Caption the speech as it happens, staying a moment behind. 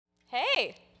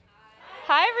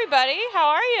Hi, everybody. How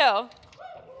are you?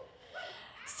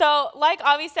 So, like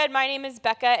Avi said, my name is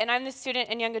Becca, and I'm the student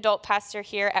and young adult pastor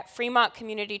here at Fremont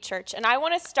Community Church. And I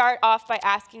want to start off by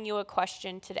asking you a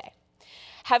question today.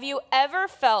 Have you ever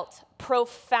felt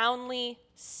profoundly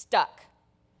stuck?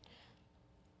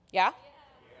 Yeah?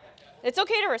 It's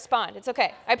okay to respond. It's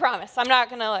okay. I promise. I'm not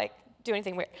going to do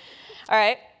anything weird. All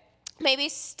right? Maybe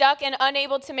stuck and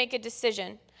unable to make a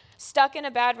decision. Stuck in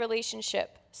a bad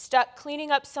relationship. Stuck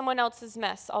cleaning up someone else's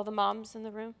mess. All the moms in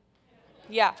the room?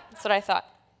 Yeah, that's what I thought.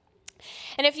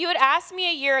 And if you had asked me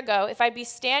a year ago if I'd be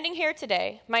standing here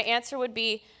today, my answer would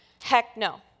be, heck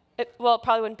no. It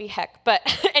probably wouldn't be heck, but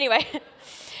anyway.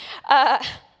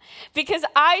 Because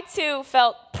I too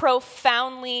felt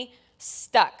profoundly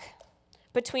stuck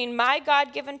between my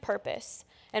God-given purpose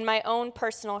and my own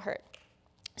personal hurt.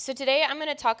 So today I'm going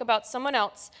to talk about someone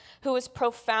else who was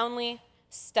profoundly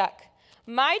stuck.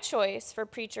 My choice for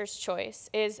Preacher's Choice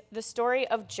is the story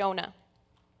of Jonah.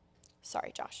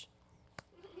 Sorry, Josh.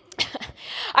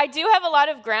 I do have a lot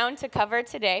of ground to cover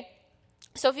today.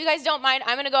 So if you guys don't mind,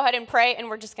 I'm going to go ahead and pray, and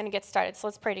we're just going to get started. So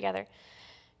let's pray together.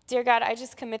 Dear God, I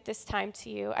just commit this time to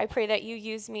you. I pray that you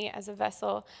use me as a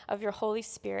vessel of your Holy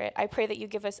Spirit. I pray that you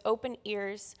give us open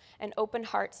ears and open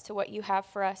hearts to what you have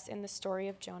for us in the story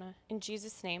of Jonah. In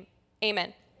Jesus' name,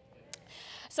 amen.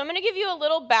 So I'm going to give you a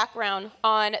little background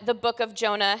on the book of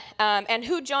Jonah and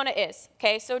who Jonah is.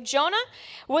 Okay, so Jonah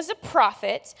was a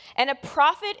prophet, and a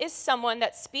prophet is someone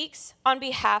that speaks on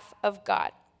behalf of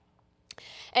God.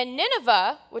 And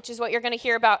Nineveh, which is what you're going to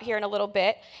hear about here in a little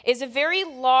bit, is a very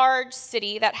large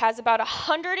city that has about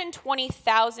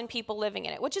 120,000 people living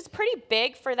in it, which is pretty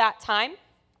big for that time.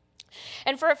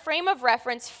 And for a frame of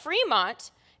reference,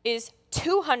 Fremont is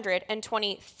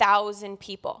 220,000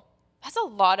 people. That's a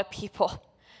lot of people.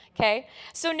 Okay,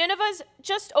 so Nineveh's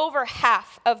just over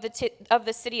half of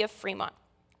the city of Fremont.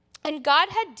 And God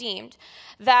had deemed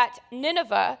that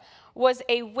Nineveh was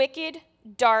a wicked,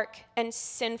 dark, and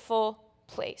sinful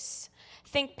place.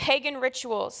 Think pagan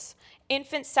rituals,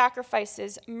 infant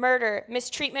sacrifices, murder,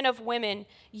 mistreatment of women,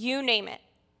 you name it.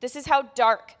 This is how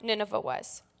dark Nineveh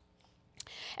was.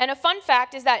 And a fun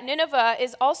fact is that Nineveh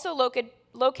is also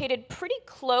located pretty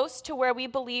close to where we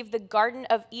believe the Garden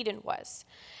of Eden was.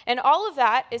 And all of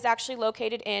that is actually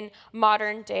located in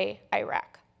modern-day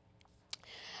Iraq.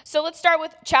 So let's start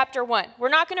with chapter 1. We're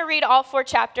not going to read all 4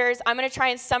 chapters. I'm going to try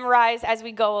and summarize as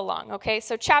we go along, okay?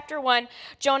 So chapter 1,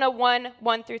 Jonah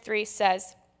 1:1-3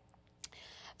 says,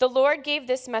 "The Lord gave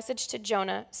this message to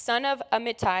Jonah, son of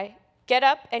Amittai, get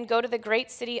up and go to the great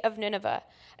city of Nineveh.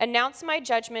 Announce my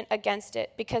judgment against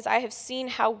it, because I have seen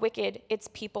how wicked its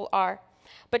people are."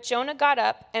 But Jonah got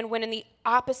up and went in the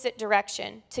opposite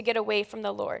direction to get away from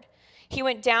the Lord. He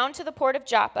went down to the port of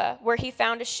Joppa, where he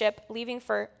found a ship leaving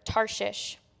for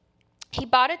Tarshish. He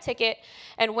bought a ticket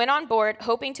and went on board,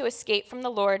 hoping to escape from the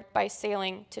Lord by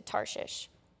sailing to Tarshish.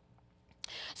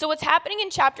 So what's happening in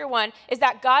chapter 1 is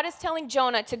that God is telling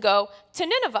Jonah to go to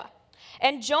Nineveh.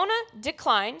 And Jonah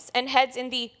declines and heads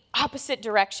in the opposite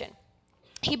direction.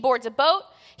 He boards a boat,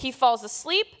 he falls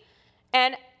asleep,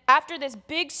 and after this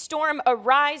big storm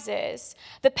arises,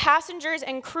 the passengers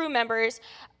and crew members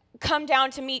come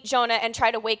down to meet Jonah and try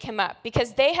to wake him up,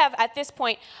 because they have, at this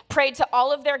point, prayed to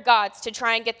all of their gods to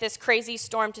try and get this crazy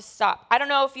storm to stop. I don't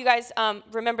know if you guys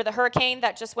remember the hurricane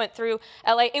that just went through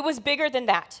LA. It was bigger than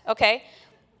that, okay?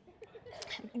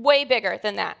 Way bigger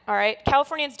than that, all right?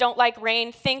 Californians don't like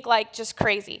rain. Think like just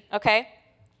crazy, okay?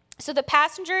 So the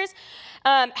passengers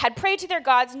had prayed to their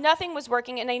gods. Nothing was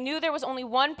working, and they knew there was only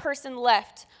one person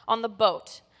left on the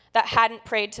boat that hadn't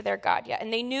prayed to their God yet,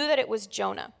 and they knew that it was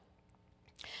Jonah.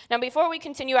 Now, before we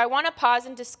continue, I want to pause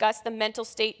and discuss the mental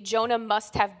state Jonah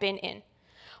must have been in.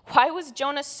 Why was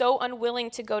Jonah so unwilling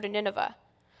to go to Nineveh?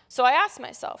 So I asked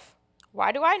myself,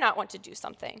 why do I not want to do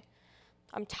something?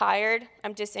 I'm tired,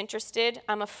 I'm disinterested,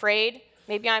 I'm afraid,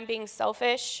 maybe I'm being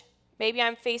selfish, maybe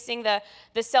I'm facing the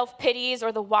self-pities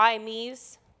or the why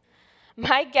me's.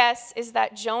 My guess is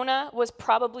that Jonah was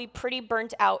probably pretty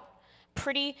burnt out,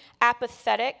 pretty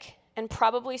apathetic, and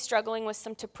probably struggling with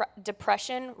some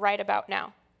depression right about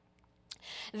now.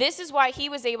 This is why he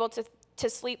was able to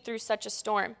sleep through such a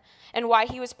storm, and why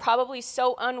he was probably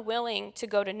so unwilling to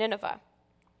go to Nineveh.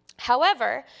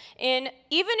 However,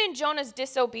 even in Jonah's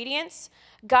disobedience,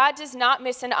 God does not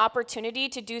miss an opportunity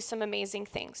to do some amazing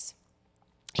things.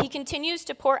 He continues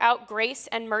to pour out grace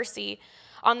and mercy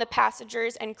on the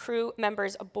passengers and crew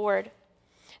members aboard.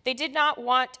 They did not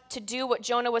want to do what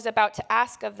Jonah was about to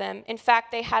ask of them. In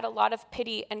fact, they had a lot of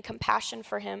pity and compassion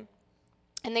for him.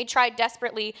 And they tried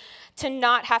desperately to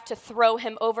not have to throw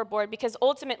him overboard, because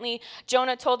ultimately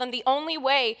Jonah told them the only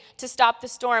way to stop the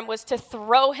storm was to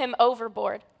throw him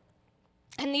overboard.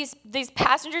 And these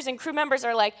passengers and crew members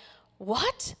are like,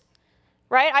 what?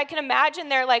 Right? I can imagine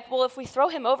they're like, well, if we throw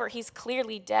him over, he's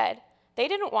clearly dead. They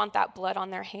didn't want that blood on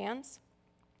their hands.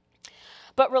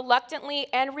 But reluctantly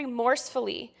and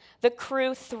remorsefully, the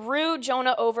crew threw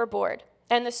Jonah overboard,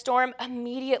 and the storm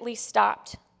immediately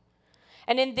stopped.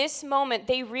 And in this moment,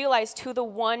 they realized who the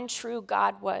one true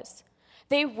God was.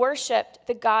 They worshiped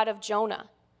the God of Jonah,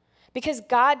 because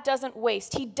God doesn't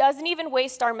waste. He doesn't even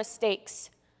waste our mistakes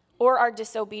or our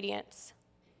disobedience.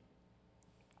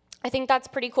 I think that's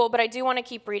pretty cool, but I do want to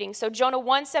keep reading. So Jonah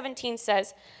 1:17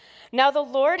 says, "Now the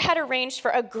Lord had arranged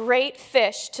for a great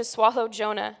fish to swallow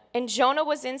Jonah, and Jonah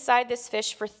was inside this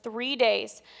fish for 3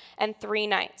 days and 3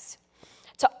 nights."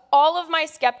 To all of my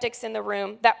skeptics in the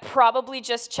room that probably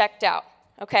just checked out,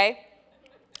 okay?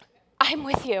 I'm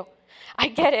with you. I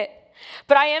get it.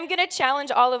 But I am going to challenge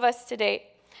all of us today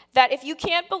that if you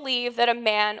can't believe that a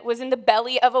man was in the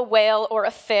belly of a whale or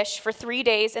a fish for 3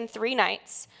 days and 3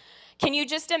 nights, can you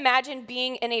just imagine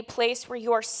being in a place where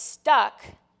you're stuck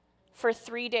for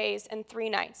 3 days and 3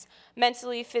 nights,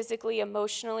 mentally, physically,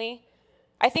 emotionally?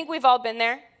 I think we've all been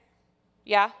there.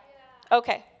 Yeah?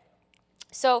 Okay.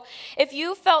 So if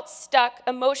you felt stuck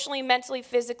emotionally, mentally,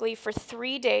 physically for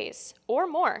 3 days or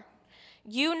more,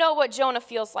 you know what Jonah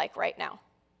feels like right now.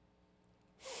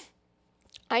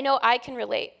 I know I can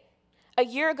relate. A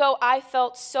year ago, I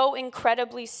felt so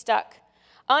incredibly stuck,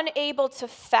 unable to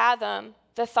fathom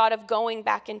the thought of going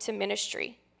back into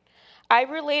ministry. I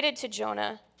related to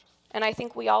Jonah, and I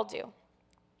think we all do.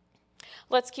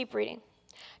 Let's keep reading.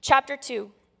 Chapter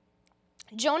 2.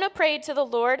 Jonah prayed to the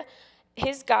Lord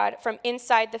his God from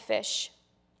inside the fish.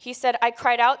 He said, "I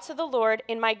cried out to the Lord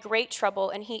in my great trouble,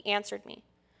 and he answered me.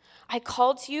 I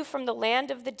called to you from the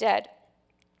land of the dead,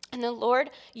 and the Lord,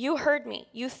 you heard me.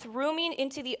 You threw me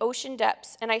into the ocean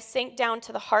depths, and I sank down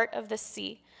to the heart of the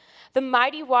sea. The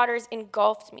mighty waters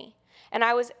engulfed me, and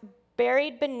I was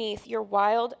buried beneath your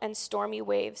wild and stormy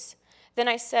waves. Then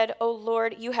I said, O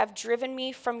Lord, you have driven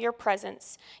me from your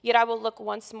presence, yet I will look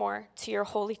once more to your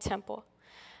holy temple."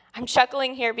 I'm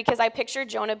chuckling here because I picture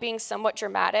Jonah being somewhat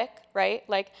dramatic, right?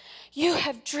 Like, you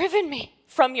have driven me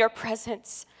from your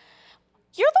presence.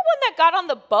 You're the one that got on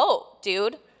the boat,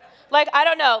 dude. Like, I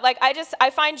don't know. Like, I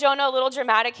find Jonah a little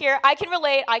dramatic here. I can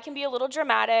relate. I can be a little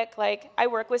dramatic. Like, I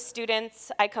work with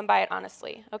students. I come by it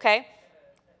honestly, okay?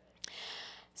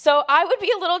 So I would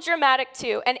be a little dramatic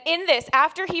too. And in this,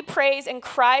 after he prays and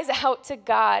cries out to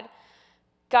God,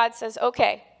 God says,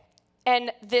 okay.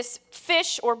 And this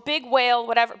fish or big whale,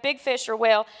 whatever, big fish or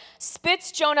whale,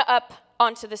 spits Jonah up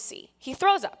onto the sea. He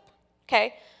throws up,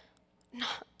 okay?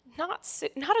 Not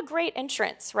a great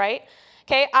entrance, right?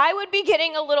 Okay, I would be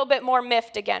getting a little bit more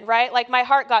miffed again, right? Like my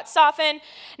heart got softened.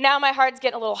 Now my heart's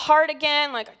getting a little hard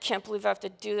again. Like, I can't believe I have to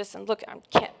do this. And look,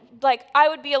 I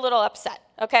would be a little upset,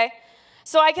 okay?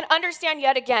 So I can understand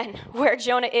yet again where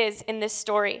Jonah is in this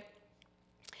story.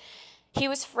 He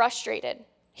was frustrated.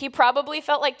 He probably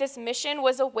felt like this mission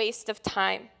was a waste of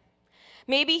time.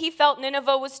 Maybe he felt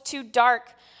Nineveh was too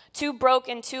dark, too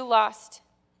broken, too lost.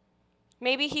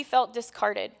 Maybe he felt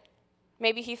discarded.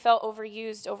 Maybe he felt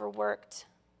overused, overworked.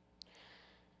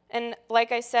 And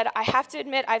like I said, I have to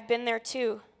admit, I've been there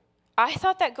too. I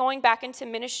thought that going back into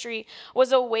ministry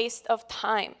was a waste of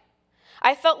time.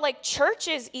 I felt like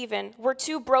churches even were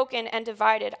too broken and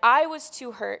divided. I was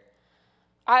too hurt.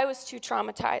 I was too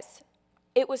traumatized.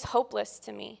 It was hopeless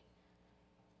to me.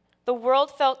 The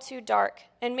world felt too dark,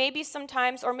 and maybe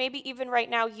sometimes, or maybe even right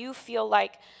now, you feel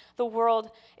like the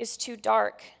world is too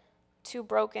dark, too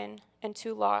broken, and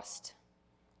too lost.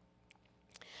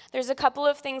 There's a couple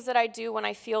of things that I do when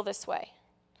I feel this way.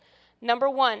 Number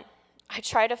one, I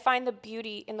try to find the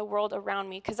beauty in the world around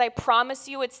me, because I promise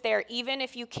you it's there, even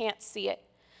if you can't see it.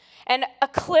 And a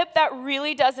clip that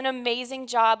really does an amazing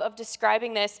job of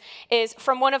describing this is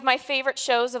from one of my favorite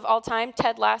shows of all time,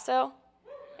 Ted Lasso.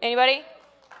 Anybody?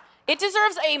 It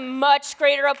deserves a much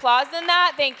greater applause than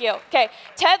that. Thank you. Okay,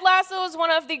 Ted Lasso is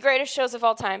one of the greatest shows of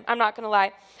all time. I'm not going to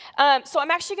lie. So I'm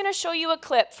actually going to show you a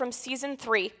clip from season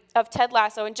 3 of Ted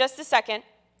Lasso in just a second.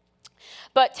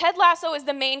 But Ted Lasso is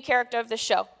the main character of the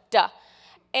show. Duh.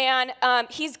 And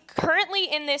he's currently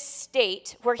in this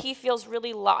state where he feels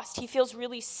really lost. He feels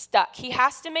really stuck. He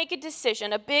has to make a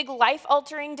decision, a big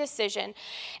life-altering decision,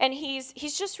 and he's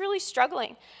just really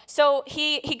struggling. So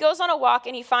he goes on a walk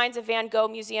and he finds a Van Gogh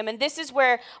museum, and this is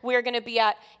where we're going to be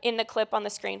at in the clip on the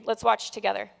screen. Let's watch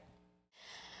together.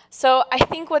 So I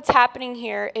think what's happening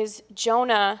here is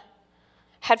Jonah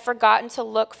had forgotten to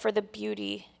look for the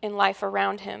beauty in life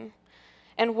around him.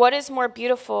 And what is more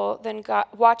beautiful than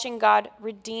watching God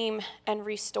redeem and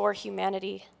restore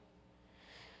humanity?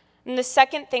 And the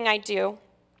second thing I do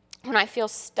when I feel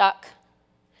stuck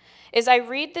is I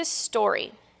read this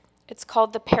story. It's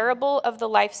called The Parable of the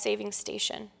Life-Saving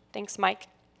Station. Thanks, Mike.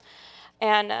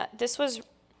 And this was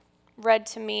read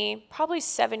to me probably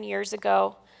 7 years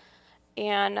ago.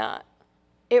 And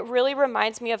it really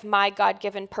reminds me of my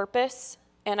God-given purpose.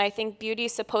 And I think beauty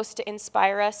is supposed to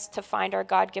inspire us to find our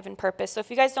God-given purpose. So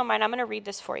if you guys don't mind, I'm going to read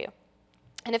this for you.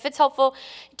 And if it's helpful,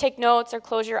 take notes or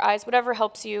close your eyes, whatever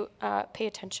helps you pay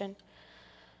attention.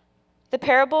 The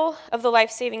Parable of the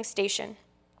Life-Saving Station.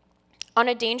 On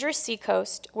a dangerous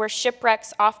seacoast where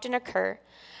shipwrecks often occur,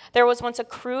 there was once a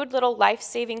crude little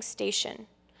life-saving station.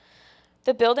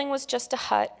 The building was just a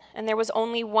hut, and there was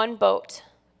only one boat,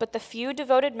 but the few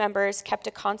devoted members kept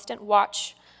a constant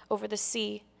watch over the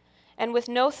sea, and with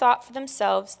no thought for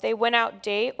themselves, they went out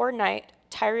day or night,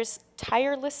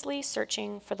 tirelessly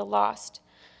searching for the lost.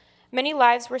 Many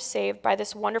lives were saved by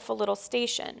this wonderful little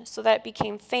station, so that it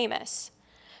became famous.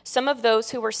 Some of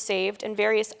those who were saved and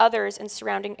various others in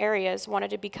surrounding areas wanted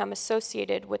to become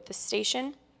associated with the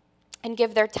station and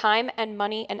give their time and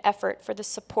money and effort for the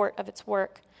support of its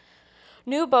work.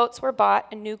 New boats were bought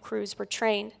and new crews were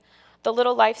trained. The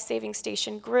little life-saving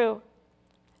station grew.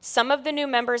 Some of the new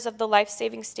members of the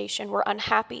life-saving station were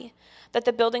unhappy that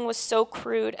the building was so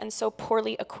crude and so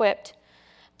poorly equipped.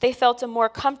 They felt a more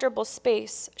comfortable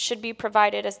space should be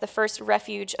provided as the first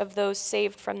refuge of those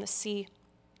saved from the sea.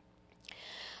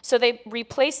 So they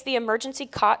replaced the emergency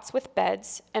cots with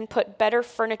beds and put better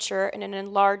furniture in an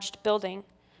enlarged building.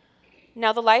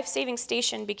 Now the life-saving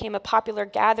station became a popular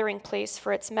gathering place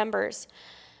for its members,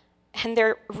 and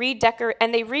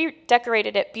they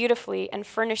redecorated it beautifully and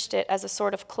furnished it as a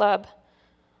sort of club.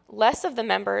 Less of the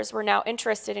members were now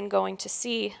interested in going to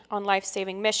sea on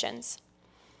life-saving missions,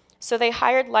 so they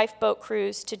hired lifeboat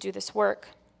crews to do this work.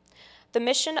 The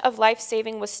mission of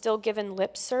life-saving was still given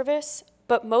lip service,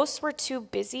 but most were too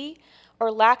busy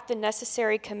or lacked the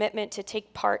necessary commitment to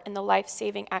take part in the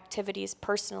life-saving activities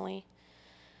personally.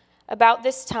 About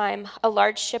this time, a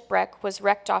large shipwreck was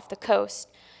wrecked off the coast,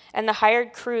 and the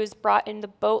hired crews brought in the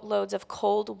boatloads of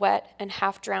cold, wet, and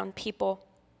half-drowned people.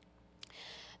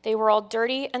 They were all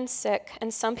dirty and sick,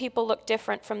 and some people looked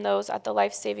different from those at the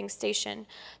life-saving station.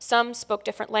 Some spoke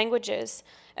different languages,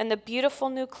 and the beautiful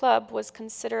new club was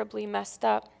considerably messed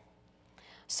up.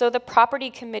 So the property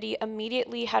committee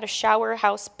immediately had a shower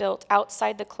house built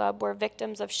outside the club where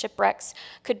victims of shipwrecks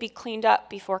could be cleaned up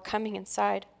before coming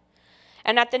inside.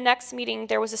 And at the next meeting,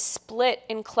 there was a split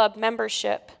in club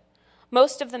membership.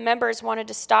 Most of the members wanted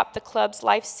to stop the club's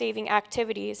life-saving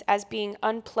activities as being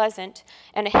unpleasant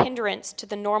and a hindrance to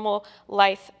the normal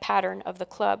life pattern of the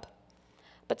club.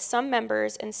 But some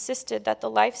members insisted that the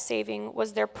life-saving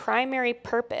was their primary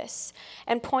purpose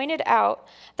and pointed out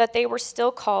that they were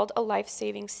still called a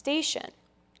life-saving station.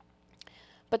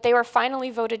 But they were finally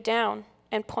voted down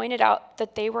and pointed out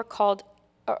that they were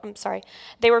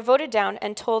voted down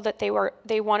and told that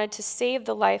they wanted to save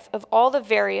the life of all the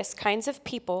various kinds of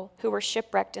people who were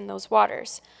shipwrecked in those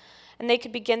waters, and they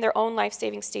could begin their own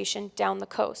life-saving station down the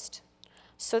coast.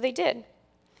 So they did.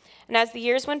 And as the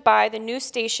years went by, the new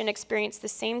station experienced the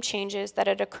same changes that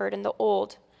had occurred in the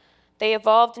old. They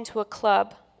evolved into a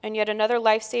club, and yet another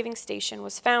life-saving station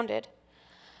was founded.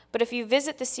 But if you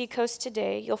visit the seacoast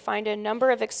today, you'll find a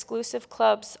number of exclusive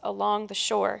clubs along the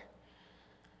shore.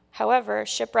 However,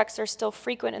 shipwrecks are still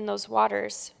frequent in those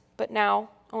waters, but now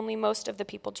only most of the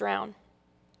people drown.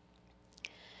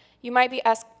 You might be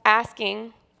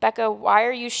asking, Becca, why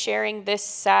are you sharing this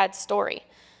sad story?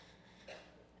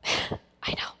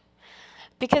 I know.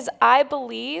 Because I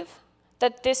believe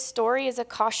that this story is a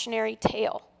cautionary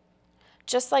tale.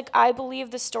 Just like I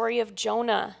believe the story of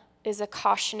Jonah is a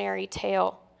cautionary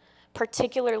tale,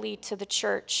 particularly to the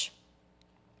church.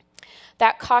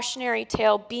 That cautionary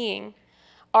tale being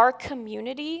our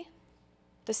community,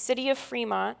 the city of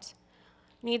Fremont,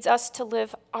 needs us to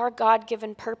live our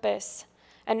God-given purpose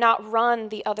and not run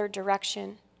the other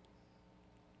direction.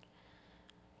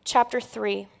 Chapter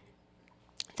 3.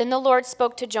 Then the Lord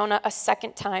spoke to Jonah a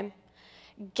second time.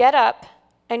 Get up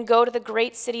and go to the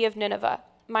great city of Nineveh.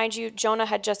 Mind you, Jonah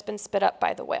had just been spit up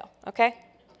by the whale, okay?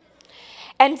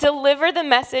 And deliver the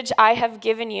message I have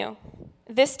given you.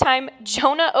 This time,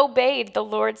 Jonah obeyed the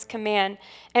Lord's command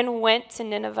and went to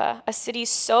Nineveh, a city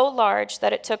so large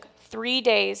that it took 3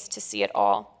 days to see it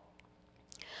all.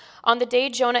 On the day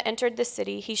Jonah entered the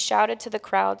city, he shouted to the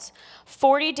crowds,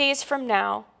 40 days from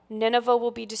now, Nineveh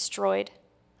will be destroyed.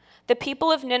 The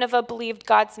people of Nineveh believed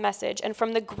God's message, and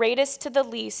from the greatest to the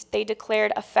least, they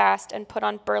declared a fast and put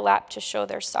on burlap to show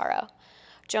their sorrow.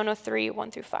 Jonah 3,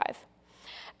 1-5.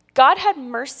 God had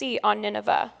mercy on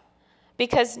Nineveh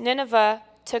because Nineveh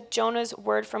took Jonah's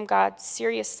word from God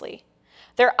seriously.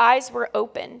 Their eyes were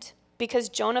opened because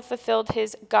Jonah fulfilled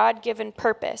his God-given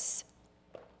purpose.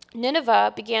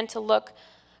 Nineveh began to look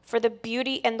for the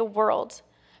beauty in the world.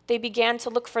 They began to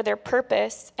look for their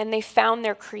purpose, and they found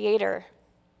their creator.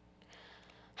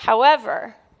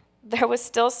 However, there was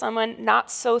still someone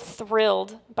not so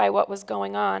thrilled by what was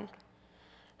going on,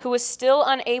 who was still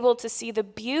unable to see the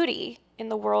beauty in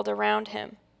the world around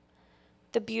him,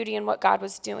 the beauty in what God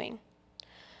was doing.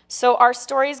 So our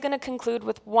story is going to conclude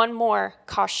with one more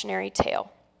cautionary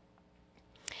tale.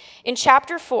 In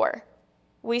chapter 4,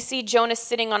 we see Jonah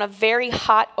sitting on a very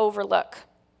hot overlook.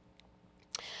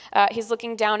 He's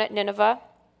looking down at Nineveh.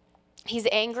 He's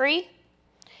angry.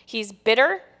 He's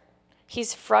bitter.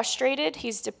 He's frustrated,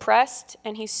 he's depressed,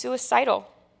 and he's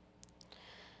suicidal.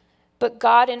 But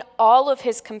God, in all of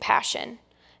his compassion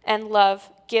and love,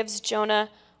 gives Jonah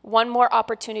one more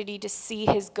opportunity to see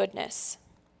his goodness.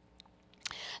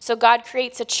 So God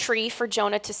creates a tree for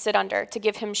Jonah to sit under, to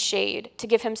give him shade, to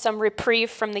give him some reprieve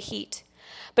from the heat.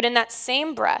 But in that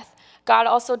same breath, God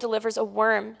also delivers a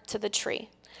worm to the tree,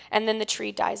 and then the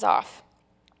tree dies off.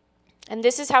 And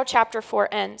this is how chapter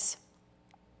 4 ends.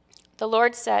 The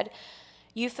Lord said,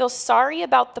 "You feel sorry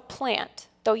about the plant,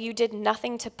 though you did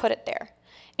nothing to put it there.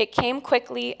 It came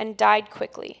quickly and died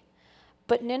quickly.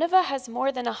 But Nineveh has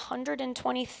more than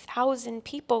 120,000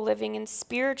 people living in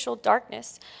spiritual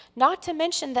darkness, not to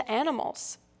mention the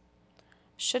animals.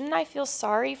 Shouldn't I feel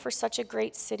sorry for such a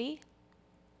great city?"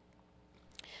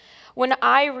 When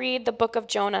I read the book of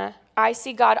Jonah, I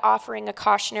see God offering a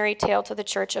cautionary tale to the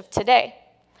church of today,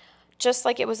 just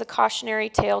like it was a cautionary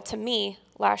tale to me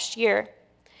last year.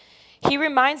 He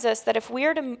reminds us that if we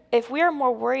are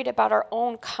more worried about our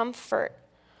own comfort,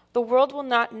 the world will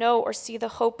not know or see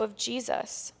the hope of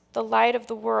Jesus, the light of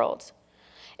the world.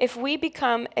 If we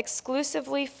become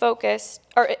exclusively focused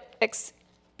or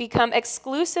become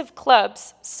exclusive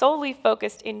clubs solely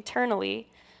focused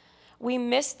internally, we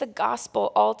miss the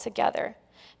gospel altogether,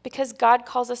 because God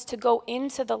calls us to go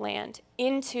into the land,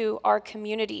 into our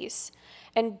communities,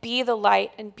 and be the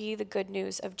light and be the good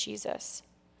news of Jesus.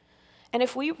 And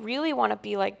if we really want to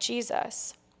be like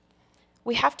Jesus,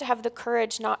 we have to have the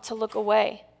courage not to look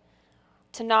away,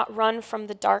 to not run from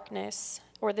the darkness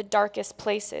or the darkest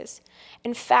places.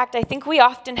 In fact, I think we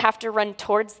often have to run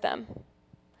towards them.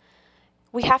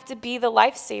 We have to be the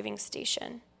life-saving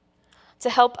station, to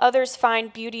help others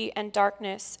find beauty and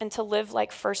darkness and to live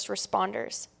like first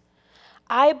responders.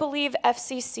 I believe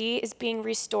FCC is being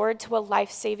restored to a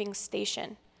life-saving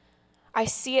station. I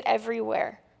see it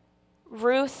everywhere.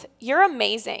 Ruth, you're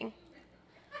amazing.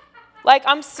 Like,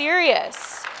 I'm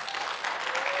serious.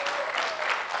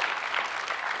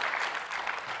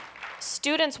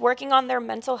 Students working on their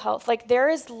mental health, like, there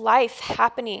is life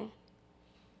happening.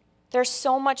 There's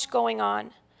so much going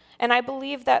on. And I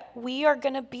believe that we are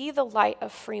going to be the light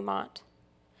of Fremont.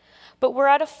 But we're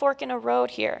at a fork in the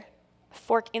road here, a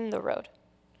fork in the road.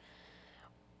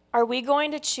 Are we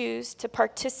going to choose to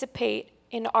participate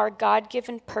in our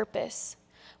God-given purpose?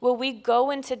 Will we go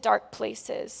into dark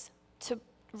places to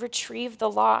retrieve the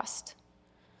lost,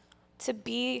 to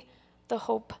be the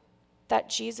hope that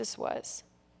Jesus was?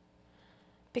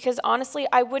 Because honestly,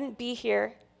 I wouldn't be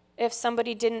here if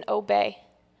somebody didn't obey.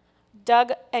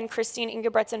 Doug and Christine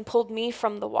Ingebretson pulled me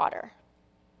from the water.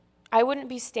 I wouldn't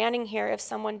be standing here if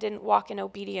someone didn't walk in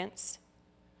obedience.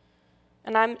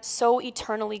 And I'm so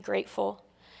eternally grateful.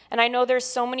 And I know there's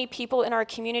so many people in our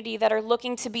community that are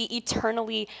looking to be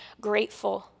eternally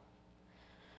grateful.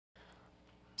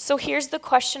 So here's the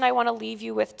question I want to leave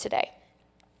you with today.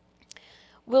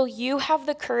 Will you have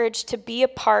the courage to be a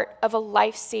part of a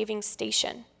life-saving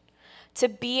station, to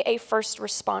be a first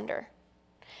responder?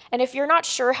 And if you're not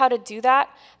sure how to do that,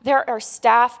 there are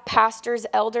staff, pastors,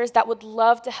 elders that would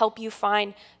love to help you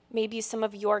find maybe some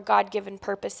of your God-given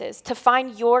purposes, to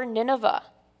find your Nineveh.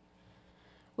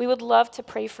 We would love to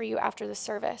pray for you after the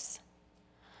service.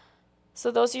 So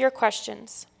those are your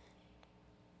questions.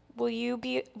 Will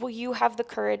you have the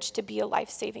courage to be a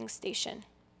life-saving station?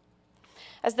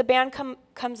 As the band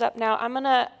comes up now, I'm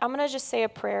gonna just say a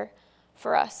prayer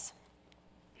for us.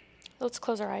 Let's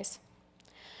close our eyes.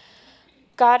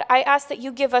 God, I ask that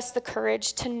you give us the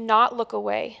courage to not look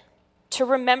away, to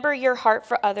remember your heart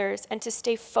for others, and to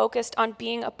stay focused on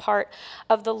being a part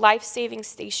of the life-saving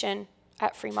station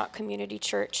at Fremont Community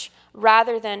Church,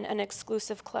 rather than an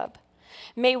exclusive club.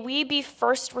 May we be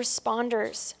first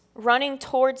responders, running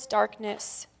towards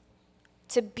darkness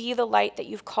to be the light that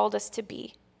you've called us to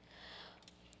be.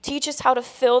 Teach us how to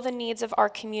fill the needs of our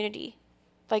community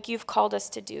like you've called us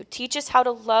to do. Teach us how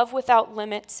to love without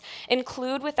limits,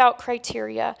 include without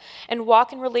criteria, and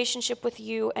walk in relationship with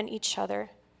you and each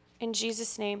other. In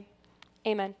Jesus' name,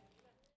 amen.